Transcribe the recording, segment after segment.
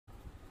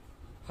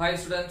Hi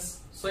students.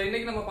 So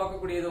இன்னைக்கு நம்ம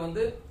பார்க்கக்கூடியது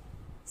வந்து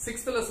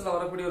 6th லெசன்ல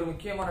வரக்கூடிய ஒரு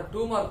முக்கியமான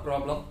 2 மார்க்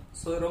ப்ராப்ளம்.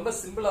 So ரொம்ப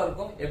சிம்பிளா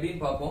இருக்கும்.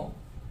 எப்படின்னு பாப்போம்.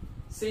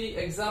 See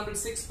example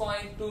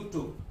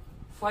 6.22.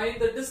 Find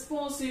the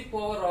dispositive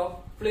power of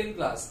flint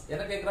glass.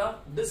 என்ன கேக்குறான்?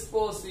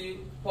 Dispositive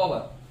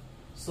power.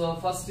 So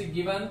first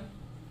given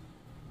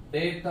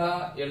data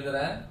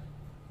எழுதுறேன்.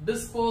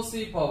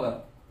 Dispositive power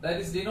that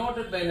is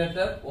denoted by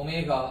letter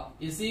omega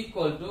is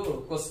equal to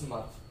question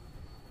mark.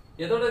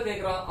 எதோட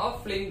கேக்குறான் of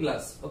flint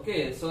glass. Okay,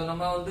 so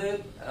நம்ம வந்து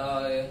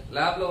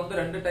லேப்ல வந்து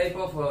ரெண்டு டைப்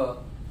ஆஃப்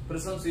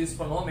prisms யூஸ்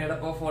பண்ணுவோம் made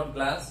up of what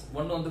glass.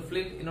 ஒன்னு வந்து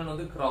flint, இன்னொன்னு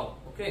வந்து crown.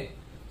 ஓகே,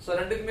 சோ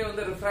ரெண்டுக்குமே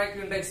வந்து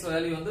refractive index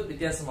வேல்யூ வந்து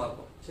வித்தியாசமா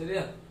இருக்கும்.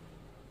 சரியா?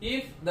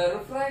 If the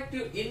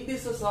refractive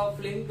indices of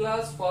flint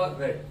glass for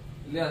red,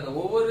 இல்லையா, அந்த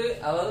ஒவ்வொரு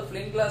அதாவது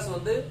flint glass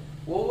வந்து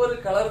ஒவ்வொரு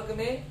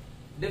கலருக்குமே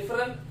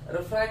different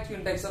refractive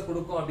index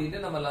கொடுக்கும் அப்படின்னு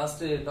நம்ம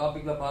லாஸ்ட்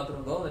டாபிக்ல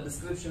பார்த்திருந்தோம். அந்த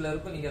டிஸ்கிரிப்ஷன்ல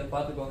இருக்கும், நீங்க அதை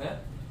பாத்துக்கோங்க.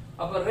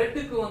 அப்ப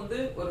ரெட்டுக்கு வந்து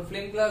ஒரு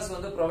flint glass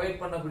வந்து ப்ரொவைட்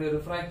பண்ணக்கூடிய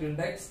refractive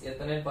index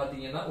எத்தனைன்னு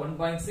பாத்தீங்கன்னா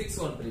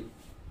 1.613.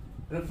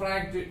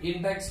 refractive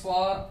index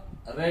for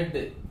red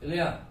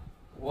இல்லையா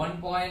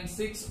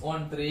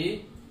 1.613.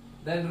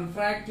 then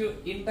refractive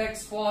index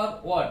for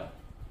what?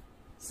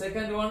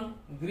 second one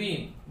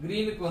green.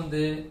 greenக்கு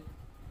வந்து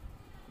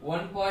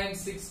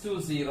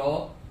 1.620.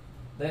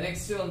 the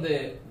next வந்து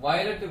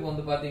violetக்கு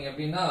வந்து பாத்தீங்க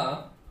அப்படின்னா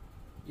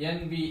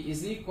NV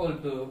is equal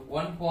to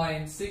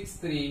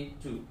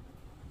 1.632.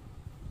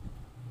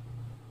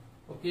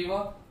 ஓகேவா?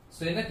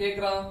 சோ என்ன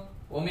கேக்குறான்?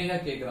 ஒமேகா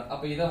கேக்குறான்.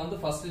 அப்ப இத வந்து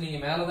ஃபர்ஸ்ட் நீங்க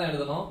மேல தான்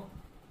எழுதணும்.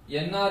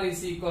 NR is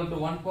equal to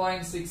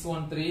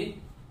 1.613,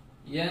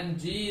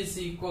 NG is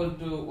equal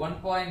to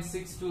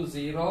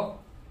 1.620,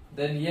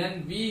 then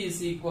NV is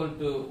equal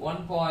to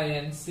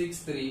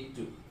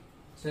 1.632.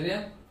 சரியா?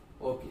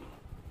 ஓகே.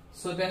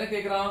 சோ இப்ப என்ன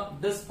கேக்குறான்?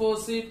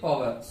 dispositive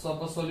power. சோ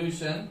அப்ப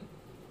சொல்யூஷன்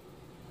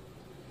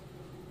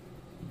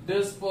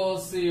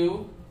dispositive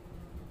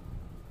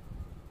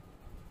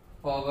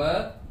power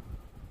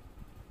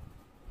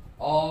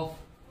of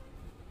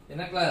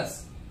என்ன கிளாஸ்?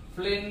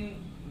 flint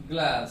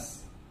glass.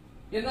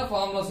 என்ன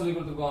ஃபார்முலா சொல்லி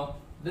கொடுத்திருக்கோம்?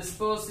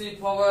 dispositive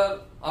power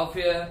of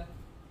a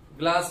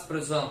glass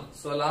prism.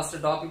 so last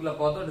topicல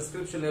பார்த்தோம்,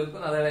 descriptionல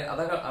இருக்கும், அத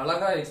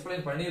அழகா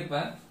explain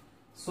பண்ணிருப்பேன்.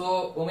 so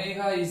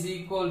omega is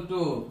equal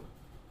to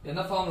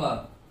என்ன formula?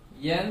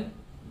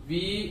 NV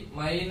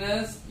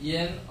minus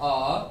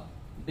NR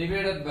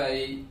divided by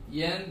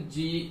NG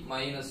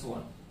minus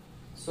 1.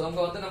 so அங்க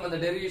வந்து நம்ம இந்த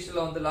டெரிவேஷன்ல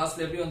வந்து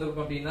லாஸ்ட்ல எப்படி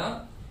வந்திருக்கும் அப்படின்னா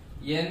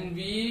NV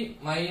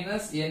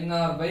minus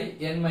NR by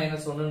N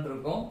minus 1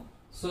 இருக்கும்.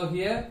 so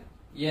here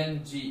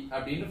NG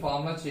அப்படின்னு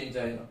ஃபார்முலா சேஞ்ச்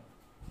ஆயிடும்.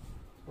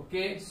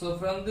 okay, so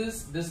from this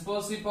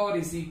dispositive power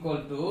is equal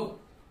to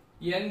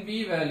NV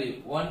value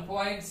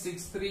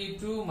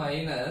 1.632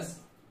 minus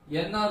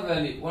NR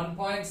value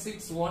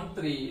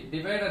 1.613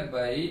 divided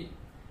by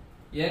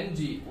NG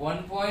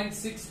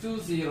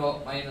 1.620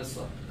 minus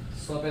 1.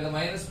 so அப்ப இத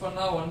மைனஸ்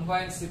பண்ணா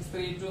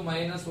 1.632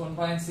 minus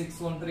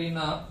 1.613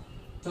 னா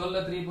 12 ல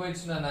 3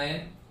 போயிடுச்சுனா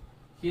 9.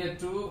 here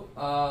 2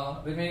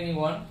 remaining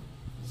 1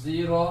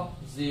 0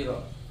 0.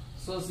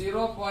 so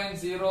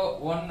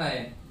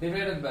 0.019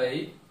 divided by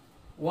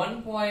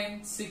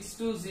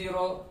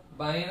 1.620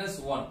 minus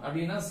 1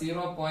 அப்படினா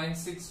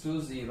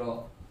 0.620.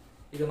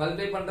 இது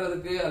multiply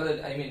பண்றதுக்கு அல்லது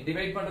ஐ மீன்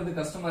டிவைட் பண்றது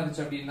கஷ்டமா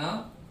இருந்துச்சு அப்படினா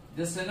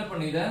ஜஸ்ட் என்ன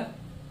பண்ணிட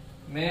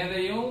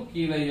மேலையும்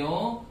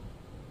கீழையும்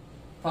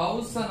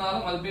 1000 ஆல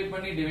மல்டிப்ளை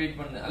பண்ணி டிவைட்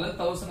பண்ணு அல்லது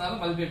 1000 ஆல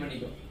மல்டிப்ளை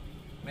பண்ணிக்கோ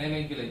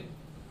மேலையும் கீழையும்.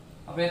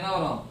 அப்ப என்ன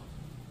வரும்?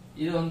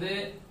 இது வந்து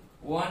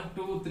 1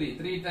 2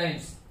 3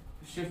 times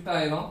shift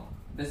ஆயிரும்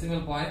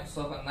decimal point. so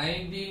அப்ப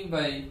 19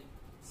 by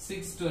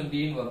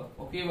 620 வரும்.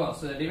 ஓகேவா?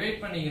 so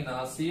டிவைட் பண்ணீங்கன்னா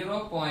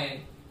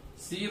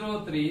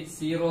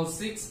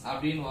 0.0306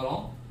 அப்படினு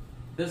வரும்.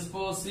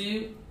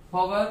 dispositive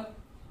power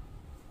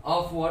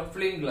of what?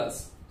 flint glass.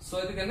 so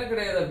இதுக்கு என்ன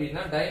கிடையாது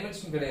அப்படினா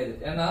டைமென்ஷன் கிடையாது.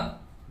 ஏனா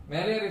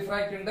மேலே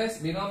refractive index,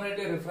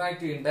 denominator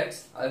refractive index.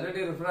 Already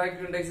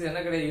refractive index என்ன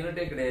கிடையாது?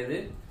 யூனிட்டே கிடையாது.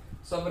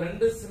 so அப்ப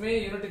ரெண்டுமே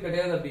யூனிட்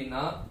கிடையாது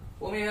அப்படினா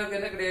ஒமேகாக்கு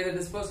என்ன கிடையாது?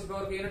 dispositive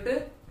powerக்கு யூனிட்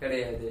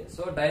கிடையாது.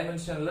 so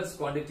dimensionless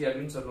quantity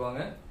அப்படினு சொல்லுவாங்க.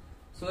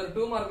 so ஒரு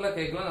 2 மார்க்ல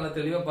கேட்கலாம், நல்லா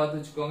தெளிவா பார்த்து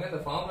வெச்சுக்கோங்க.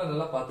 இந்த ஃபார்முலா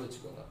நல்லா பார்த்து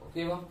வெச்சுக்கோங்க.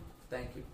 ஓகேவா? thank you.